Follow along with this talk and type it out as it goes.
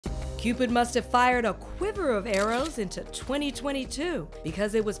Cupid must have fired a quiver of arrows into 2022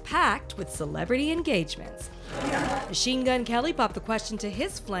 because it was packed with celebrity engagements. Machine Gun Kelly popped the question to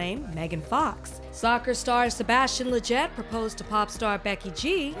his flame, Megan Fox. Soccer star Sebastian Lletget proposed to pop star Becky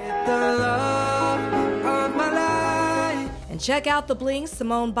G. And check out the bling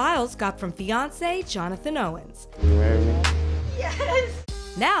Simone Biles got from fiancé Jonathan Owens. You marry me? Yes!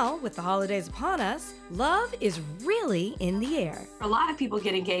 Now, with the holidays upon us, love is really in the air. A lot of people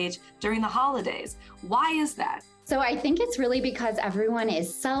get engaged during the holidays. Why is that? So I think it's really because everyone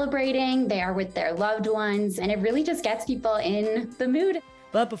is celebrating, they are with their loved ones, and it really just gets people in the mood.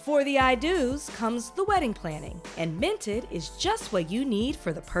 But before the I-dos comes the wedding planning, and Minted is just what you need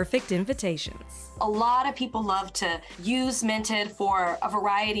for the perfect invitations. A lot of people love to use Minted for a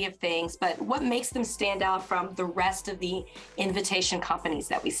variety of things, but what makes them stand out from the rest of the invitation companies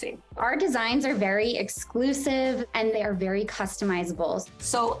that we see? Our designs are very exclusive and they are very customizable.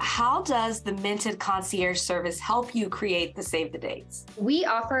 So how does the Minted concierge service help you create the save the dates? We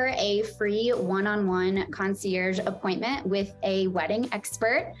offer a free one-on-one concierge appointment with a wedding expert,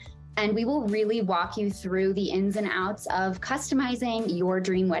 and we will really walk you through the ins and outs of customizing your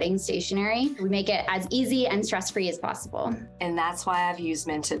dream wedding stationery. We make it as easy and stress-free as possible. And that's why I've used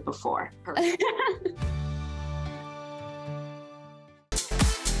Minted before.